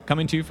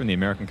Coming to you from the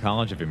American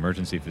College of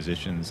Emergency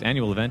Physicians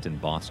annual event in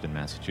Boston,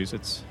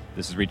 Massachusetts.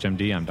 This is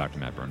ReachMD. I'm Dr.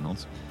 Matt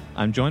Birnholz.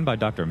 I'm joined by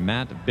Dr.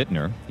 Matt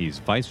Bitner. He's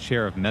Vice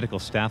Chair of Medical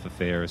Staff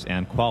Affairs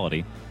and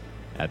Quality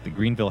at the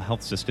Greenville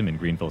Health System in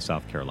Greenville,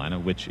 South Carolina,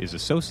 which is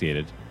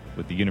associated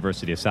with the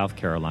University of South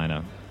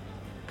Carolina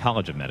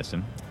College of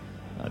Medicine.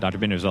 Dr.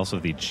 Bitner is also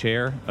the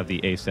chair of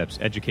the ACEP's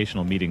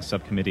Educational Meetings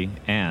Subcommittee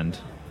and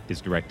is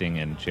directing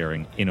and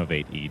chairing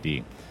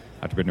InnovatED.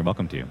 Dr. Bitner,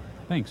 welcome to you.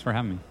 Thanks for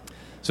having me.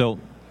 So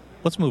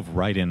let's move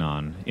right in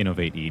on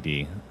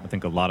InnovatED. I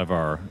think a lot of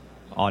our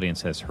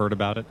audience has heard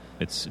about it.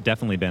 It's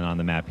definitely been on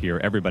the map here.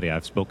 Everybody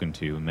I've spoken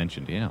to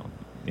mentioned,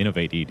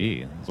 InnovatED.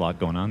 There's a lot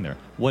going on there.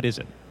 What is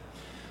it?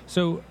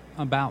 So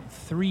about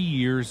 3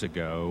 years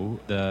ago,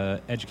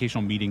 the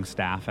educational meeting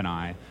staff and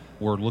I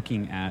were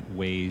looking at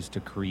ways to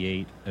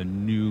create a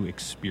new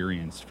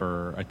experience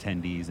for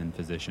attendees and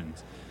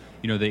physicians.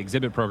 The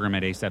exhibit program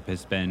at ACEP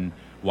has been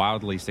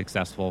wildly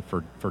successful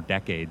for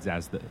decades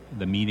as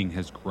the meeting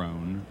has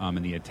grown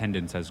and the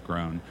attendance has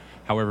grown.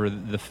 However,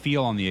 the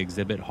feel on the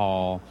exhibit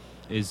hall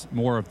is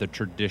more of the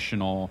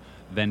traditional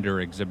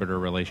vendor-exhibitor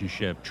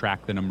relationship,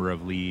 track the number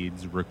of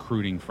leads,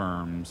 recruiting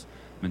firms,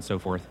 and so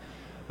forth.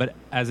 But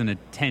as an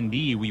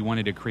attendee, we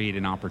wanted to create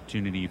an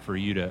opportunity for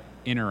you to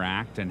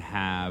interact and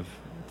have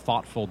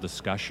thoughtful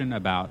discussion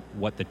about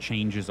what the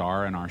changes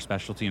are in our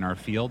specialty and our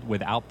field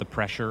without the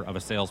pressure of a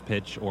sales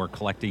pitch or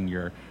collecting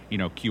your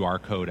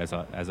QR code as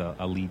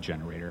a lead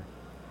generator.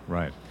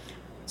 Right.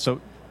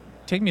 So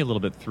take me a little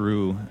bit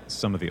through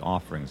some of the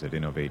offerings at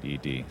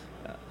InnovatED.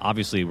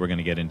 Obviously, we're going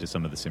to get into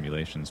some of the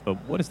simulations, but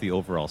what is the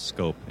overall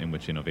scope in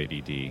which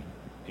InnovatED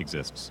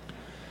exists?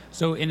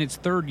 So in its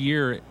third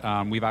year,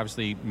 we've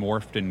obviously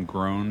morphed and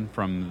grown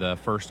from the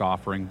first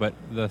offering, but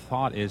the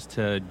thought is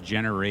to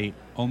generate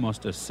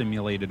almost a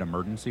simulated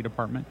emergency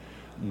department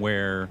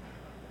where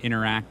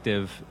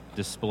interactive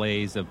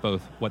displays of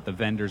both what the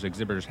vendors,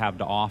 exhibitors have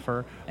to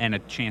offer and a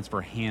chance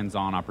for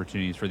hands-on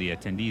opportunities for the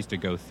attendees to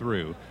go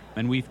through.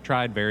 And we've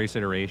tried various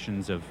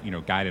iterations of,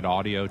 guided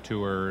audio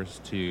tours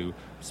to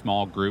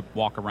small group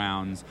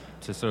walkarounds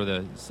to sort of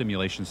the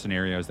simulation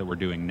scenarios that we're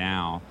doing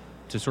now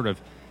to sort of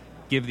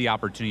give the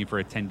opportunity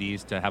for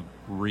attendees to have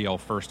real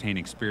firsthand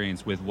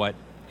experience with what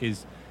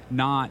is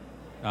not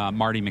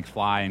Marty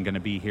McFly and going to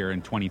be here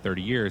in 20,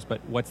 30 years,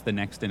 but what's the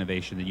next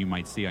innovation that you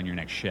might see on your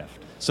next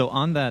shift? So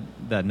on that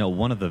note,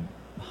 one of the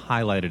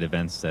highlighted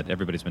events that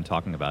everybody's been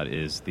talking about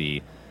is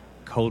the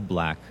Code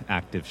Black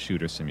active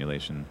shooter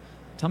simulation.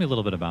 Tell me a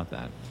little bit about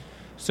that.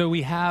 So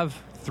we have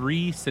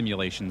 3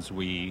 simulations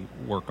we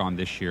work on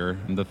this year.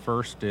 And the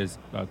first is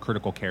a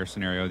critical care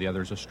scenario, the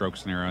other is a stroke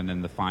scenario, and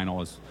then the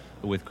final is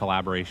with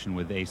collaboration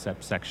with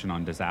ACEP section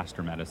on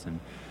disaster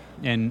medicine.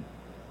 And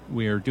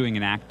we're doing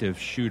an active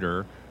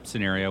shooter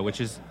scenario, which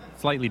is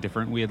slightly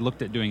different. We had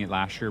looked at doing it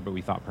last year, but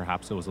we thought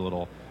perhaps it was a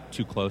little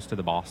too close to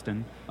the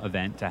Boston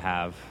event to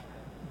have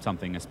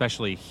something,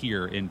 especially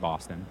here in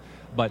Boston.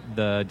 But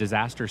the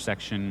disaster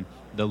section,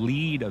 the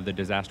lead of the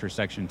disaster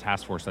section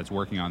task force that's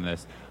working on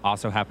this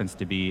also happens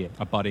to be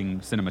a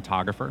budding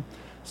cinematographer.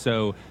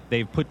 So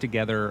they've put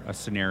together a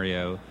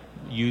scenario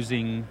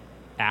using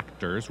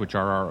actors, which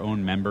are our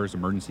own members,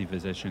 emergency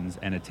physicians,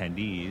 and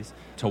attendees,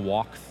 to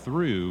walk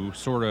through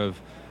sort of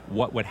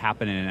what would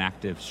happen in an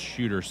active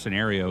shooter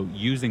scenario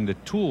using the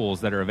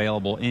tools that are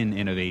available in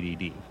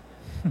InnovatED.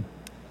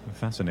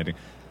 Fascinating.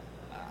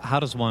 How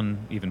does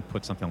one even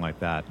put something like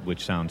that,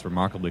 which sounds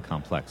remarkably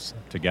complex,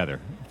 together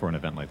for an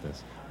event like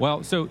this?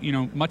 Well, so,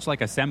 much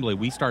like Assembly,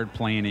 we started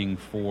planning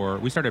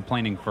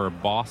for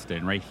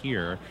Boston right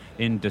here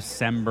in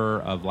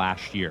December of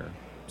last year.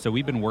 So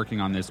we've been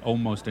working on this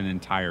almost an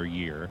entire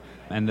year.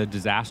 And the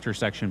disaster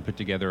section put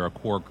together a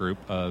core group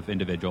of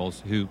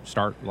individuals who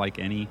start like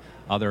any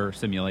other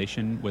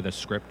simulation with a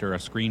script or a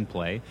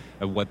screenplay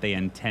of what they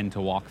intend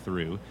to walk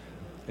through.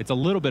 It's a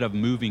little bit of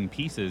moving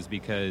pieces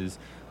because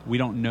we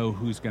don't know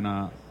who's going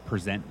to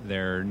present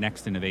their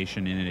next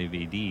innovation in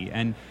InnovatED.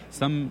 And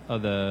some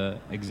of the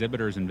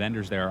exhibitors and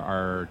vendors there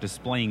are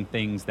displaying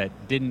things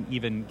that didn't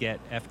even get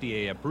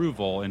FDA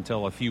approval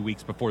until a few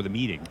weeks before the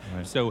meeting.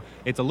 Right. So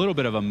it's a little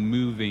bit of a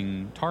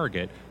moving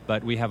target,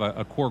 but we have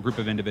a core group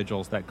of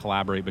individuals that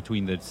collaborate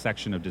between the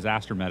section of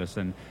disaster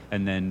medicine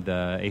and then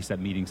the ACEP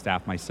meeting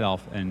staff,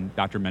 myself, and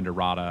Dr.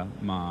 Menderada,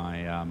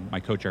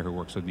 my co-chair who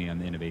works with me on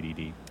the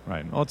InnovatED.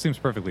 Right. Well, it seems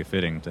perfectly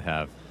fitting to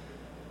have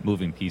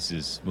moving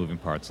pieces, moving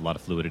parts, a lot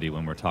of fluidity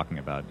when we're talking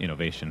about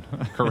innovation.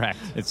 Correct.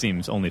 It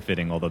seems only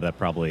fitting, although that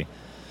probably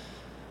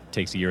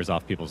takes years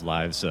off people's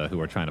lives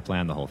who are trying to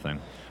plan the whole thing.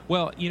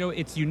 Well,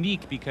 it's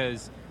unique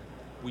because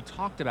we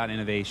talked about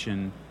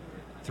innovation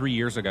 3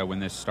 years ago when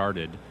this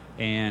started,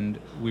 and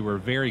we were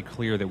very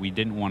clear that we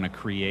didn't want to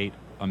create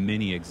a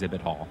mini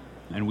exhibit hall.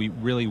 And we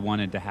really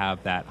wanted to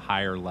have that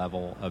higher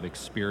level of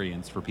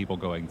experience for people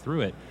going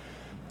through it.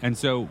 And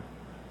so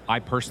I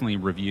personally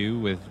review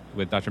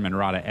with Dr.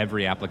 Menderada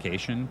every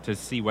application to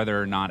see whether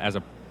or not, as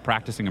a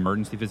practicing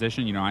emergency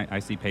physician, I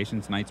see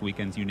patients nights,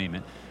 weekends, you name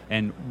it,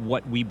 and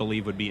what we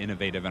believe would be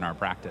innovative in our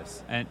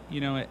practice. And,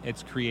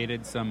 it's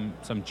created some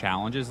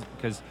challenges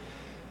because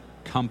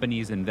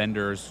companies and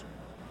vendors,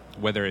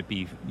 whether it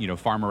be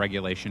pharma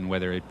regulation,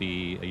 whether it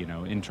be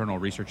internal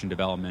research and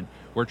development,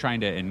 we're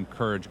trying to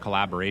encourage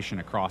collaboration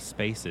across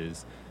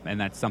spaces, and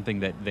that's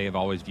something that they have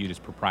always viewed as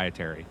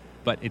proprietary.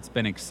 But it's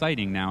been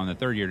exciting now in the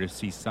third year to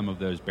see some of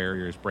those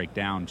barriers break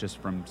down just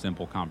from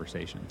simple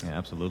conversations. Yeah,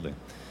 absolutely.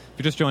 If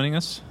you're just joining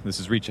us, this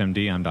is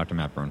ReachMD. I'm Dr.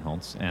 Matt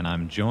Birnholz, and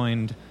I'm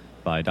joined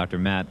by Dr.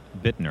 Matt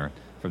Bitner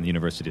from the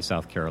University of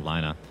South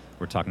Carolina.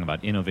 We're talking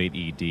about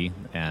InnovatED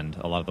and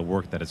a lot of the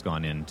work that has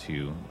gone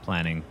into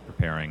planning,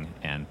 preparing,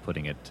 and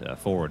putting it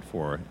forward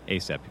for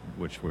ACEP,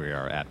 which we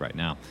are at right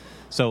now.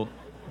 So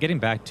getting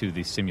back to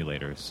the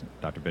simulators,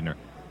 Dr. Bitner,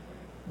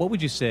 what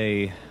would you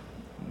say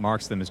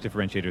marks them as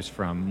differentiators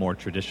from more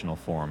traditional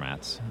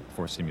formats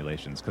for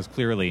simulations? Because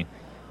clearly,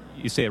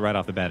 you say it right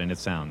off the bat and it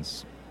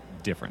sounds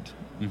different.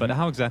 Mm-hmm. But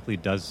how exactly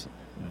does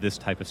this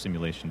type of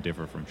simulation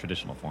differ from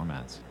traditional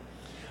formats?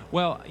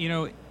 Well,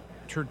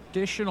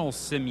 traditional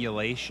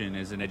simulation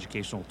is an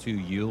educational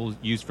tool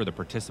used for the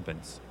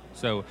participants.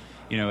 So,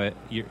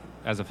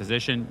 as a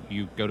physician,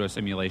 you go to a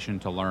simulation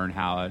to learn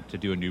how to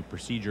do a new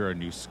procedure, a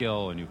new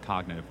skill, a new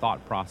cognitive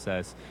thought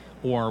process,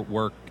 or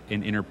work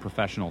in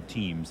interprofessional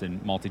teams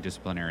and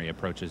multidisciplinary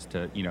approaches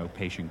to,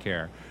 patient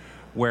care.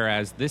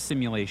 Whereas this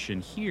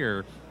simulation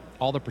here,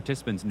 all the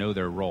participants know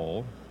their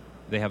role,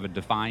 they have a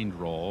defined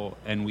role,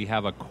 and we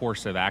have a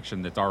course of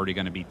action that's already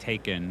going to be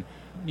taken,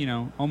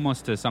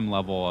 almost to some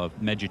level of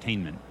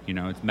medutainment.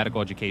 It's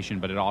medical education,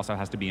 but it also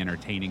has to be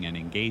entertaining and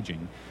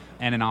engaging,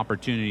 and an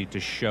opportunity to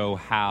show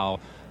how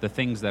the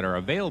things that are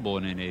available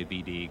in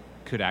InnovatED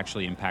could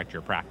actually impact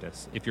your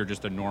practice if you're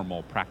just a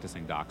normal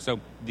practicing doc. So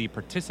the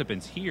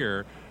participants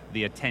here,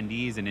 the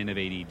attendees in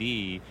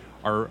InnovatED,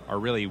 are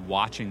really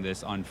watching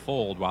this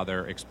unfold while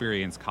their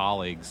experienced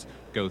colleagues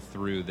go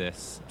through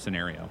this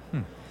scenario.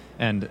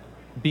 And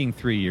being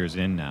 3 years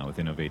in now with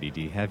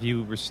InnovatED, have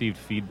you received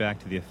feedback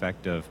to the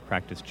effect of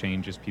practice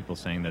changes, people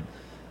saying that,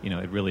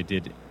 it really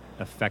did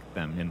affect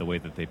them in the way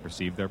that they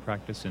perceive their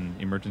practice in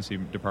emergency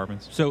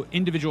departments? So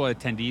individual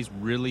attendees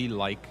really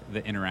like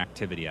the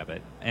interactivity of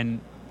it. And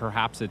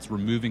perhaps it's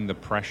removing the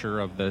pressure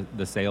of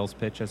the sales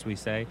pitch, as we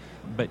say.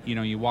 But,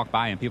 you walk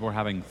by and people are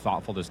having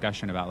thoughtful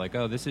discussion about like,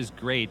 oh, this is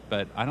great,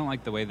 but I don't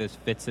like the way this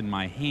fits in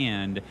my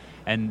hand.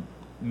 And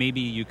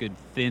maybe you could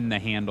thin the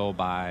handle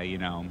by,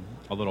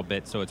 a little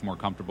bit so it's more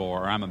comfortable,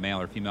 or I'm a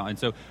male or female. And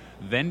so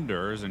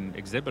vendors and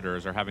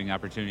exhibitors are having the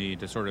opportunity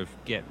to sort of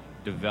get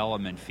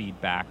development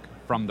feedback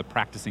from the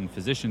practicing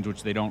physicians,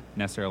 which they don't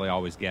necessarily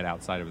always get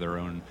outside of their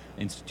own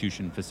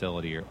institution,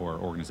 facility, or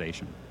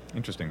organization.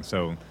 Interesting.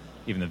 So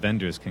even the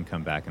vendors can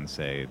come back and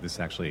say, this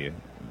actually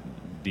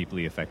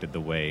deeply affected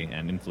the way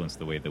and influenced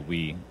the way that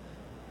we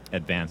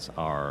advance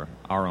our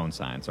own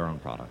science, our own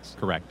products.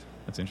 Correct.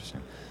 That's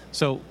interesting.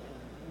 So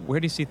where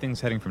do you see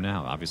things heading from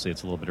now? Obviously,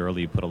 it's a little bit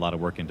early. You put a lot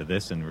of work into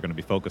this, and we're going to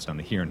be focused on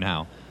the here and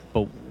now.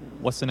 But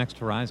what's the next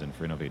horizon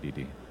for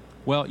InnovatED?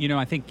 Well,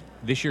 I think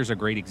this year's a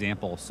great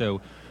example. So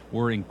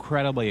we're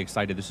incredibly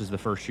excited. This is the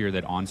first year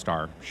that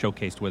OnStar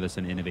showcased with us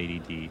in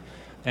InnovatED.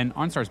 And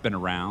OnStar's been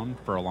around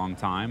for a long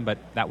time, but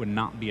that would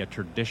not be a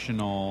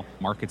traditional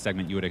market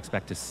segment you would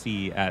expect to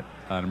see at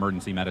an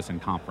emergency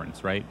medicine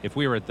conference, right? If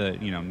we were at the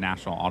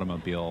National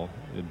Automobile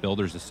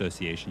Builders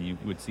Association, you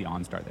would see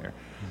OnStar there.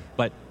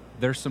 But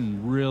there's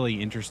some really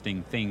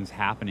interesting things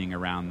happening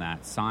around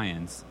that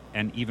science,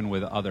 and even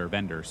with other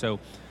vendors. So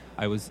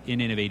I was in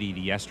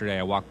InnovatED yesterday.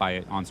 I walked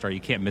by OnStar. You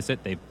can't miss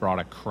it. They've brought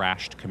a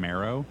crashed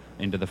Camaro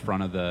into the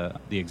front of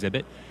the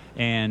exhibit.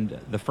 And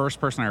the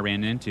first person I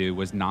ran into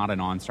was not an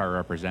OnStar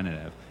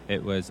representative.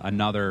 It was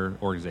another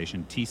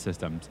organization,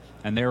 T-Systems,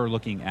 and they were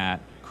looking at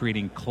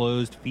creating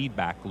closed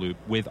feedback loop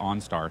with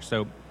OnStar.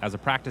 So as a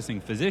practicing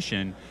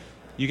physician,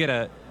 you get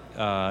a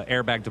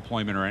airbag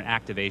deployment or an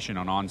activation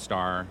on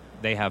OnStar.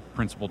 They have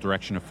principal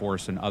direction of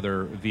force and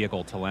other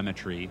vehicle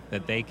telemetry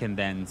that they can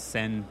then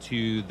send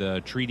to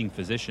the treating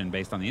physician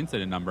based on the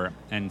incident number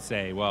and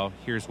say, well,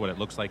 here's what it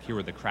looks like. Here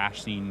were the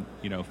crash scene,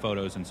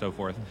 photos and so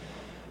forth.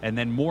 And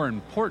then more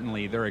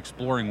importantly, they're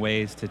exploring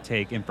ways to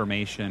take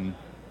information,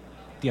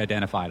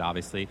 de-identified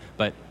obviously,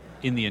 but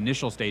in the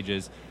initial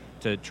stages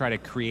to try to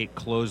create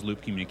closed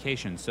loop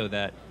communication so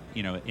that,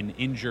 an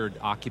injured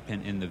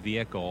occupant in the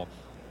vehicle,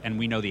 and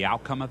we know the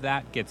outcome of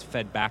that, gets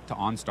fed back to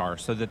OnStar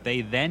so that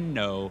they then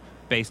know,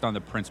 based on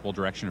the principal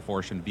direction of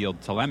force and field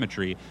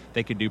telemetry,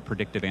 they could do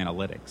predictive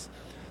analytics.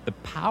 The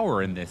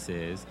power in this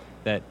is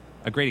that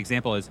a great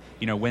example is,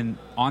 when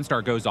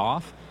OnStar goes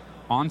off,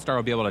 OnStar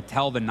will be able to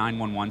tell the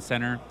 911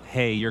 center,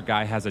 hey, your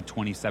guy has a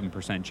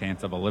 27%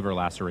 chance of a liver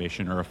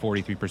laceration or a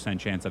 43%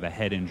 chance of a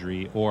head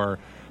injury, or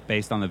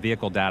based on the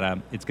vehicle data,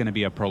 it's going to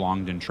be a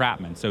prolonged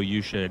entrapment. So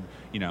you should,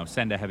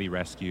 send a heavy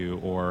rescue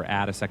or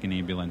add a second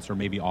ambulance or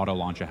maybe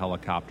auto-launch a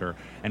helicopter.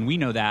 And we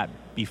know that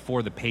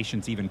before the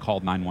patient's even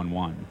called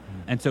 911.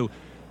 Mm-hmm. And so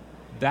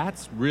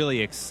that's really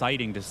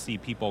exciting to see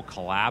people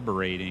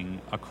collaborating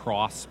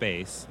across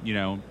space,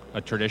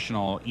 a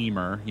traditional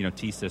EMER,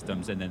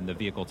 T-Systems, and then the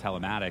vehicle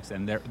telematics.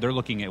 And they're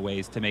looking at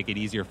ways to make it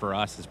easier for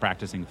us as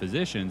practicing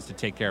physicians to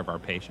take care of our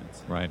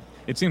patients. Right.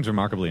 It seems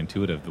remarkably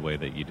intuitive the way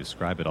that you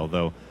describe it,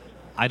 although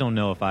I don't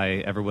know if I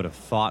ever would have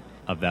thought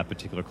of that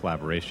particular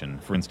collaboration,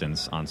 for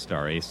instance,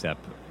 OnStar ACEP,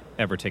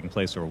 ever taking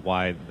place or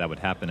why that would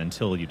happen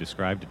until you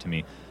described it to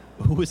me.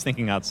 Who was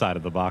thinking outside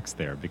of the box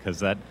there? Because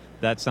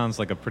that sounds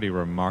like a pretty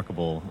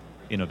remarkable,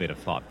 innovative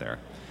thought there.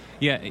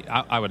 Yeah,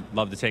 I would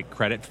love to take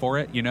credit for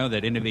it,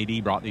 that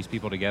InnovatED brought these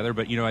people together.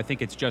 But, I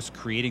think it's just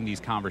creating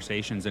these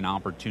conversations and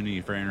opportunity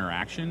for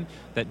interaction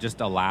that just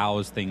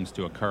allows things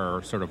to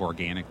occur sort of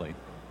organically.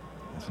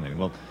 Fascinating.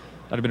 Well,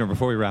 Dr. Bitner,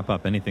 before we wrap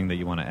up, anything that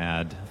you want to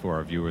add for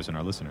our viewers and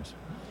our listeners?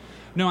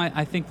 No,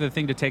 I think the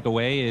thing to take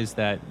away is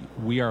that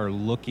we are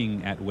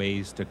looking at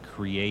ways to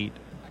create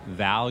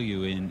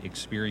value in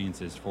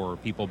experiences for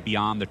people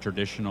beyond the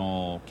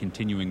traditional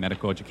continuing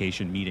medical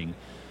education meeting.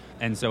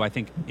 And so I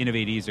think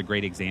InnovatED is a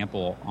great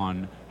example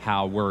on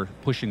how we're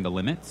pushing the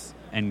limits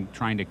and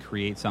trying to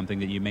create something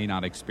that you may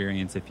not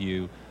experience if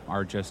you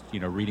are just,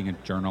 reading a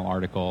journal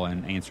article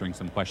and answering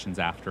some questions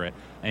after it.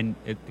 And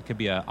it could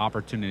be an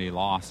opportunity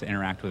lost to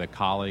interact with a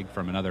colleague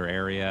from another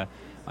area,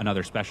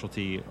 another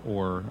specialty,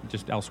 or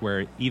just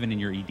elsewhere, even in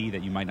your ED,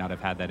 that you might not have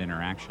had that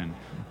interaction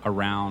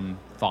around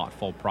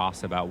thoughtful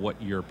process about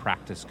what your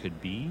practice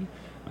could be.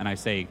 And I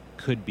say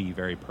could be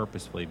very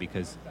purposefully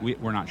because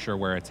we're not sure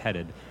where it's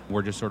headed.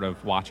 We're just sort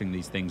of watching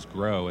these things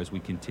grow as we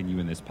continue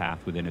in this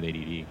path with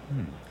InnovatED.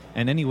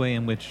 And any way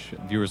in which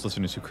viewers,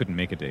 listeners who couldn't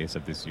make it to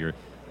ACEP this year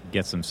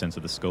get some sense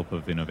of the scope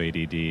of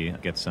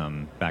InnovatED, get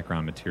some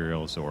background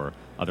materials or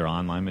other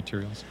online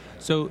materials?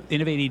 So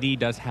InnovatED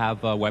does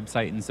have a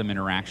website and some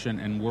interaction,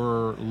 and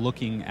we're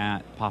looking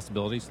at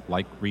possibilities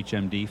like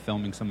ReachMD,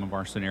 filming some of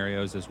our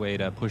scenarios as a way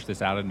to push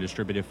this out in a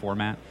distributed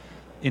format.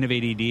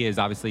 InnovatED is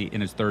obviously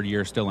in its third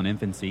year, still in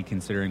infancy,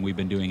 considering we've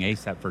been doing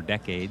ACEP for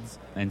decades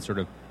and sort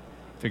of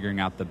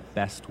figuring out the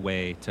best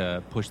way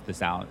to push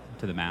this out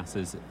to the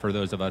masses for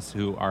those of us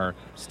who are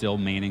still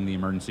manning the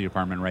emergency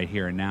department right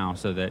here and now,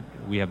 so that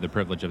we have the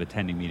privilege of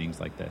attending meetings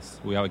like this.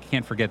 We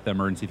can't forget the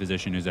emergency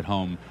physician who's at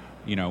home,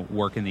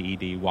 working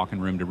the ED, walking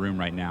room to room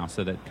right now,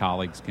 so that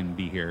colleagues can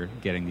be here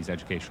getting these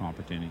educational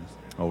opportunities.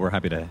 Well, we're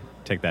happy to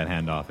take that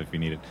hand off if you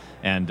need it.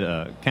 And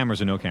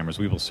cameras or no cameras,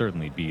 we will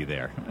certainly be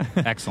there.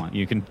 Excellent.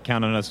 You can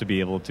count on us to be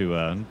able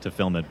to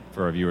film it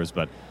for our viewers,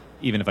 but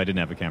even if I didn't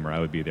have a camera,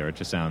 I would be there. It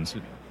just sounds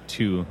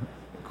too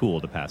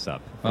cool to pass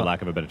up. For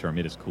lack of a better term,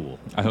 it is cool.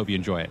 I hope you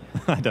enjoy it.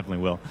 I definitely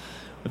will.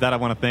 With that, I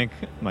want to thank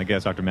my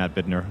guest, Dr. Matt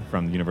Bitner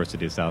from the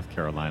University of South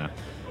Carolina.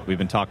 We've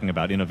been talking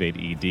about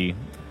InnovatED,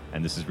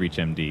 and this is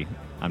ReachMD.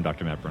 I'm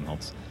Dr. Matt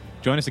Birnholz.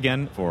 Join us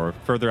again for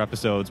further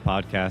episodes,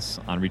 podcasts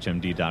on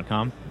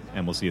ReachMD.com,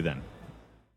 and we'll see you then.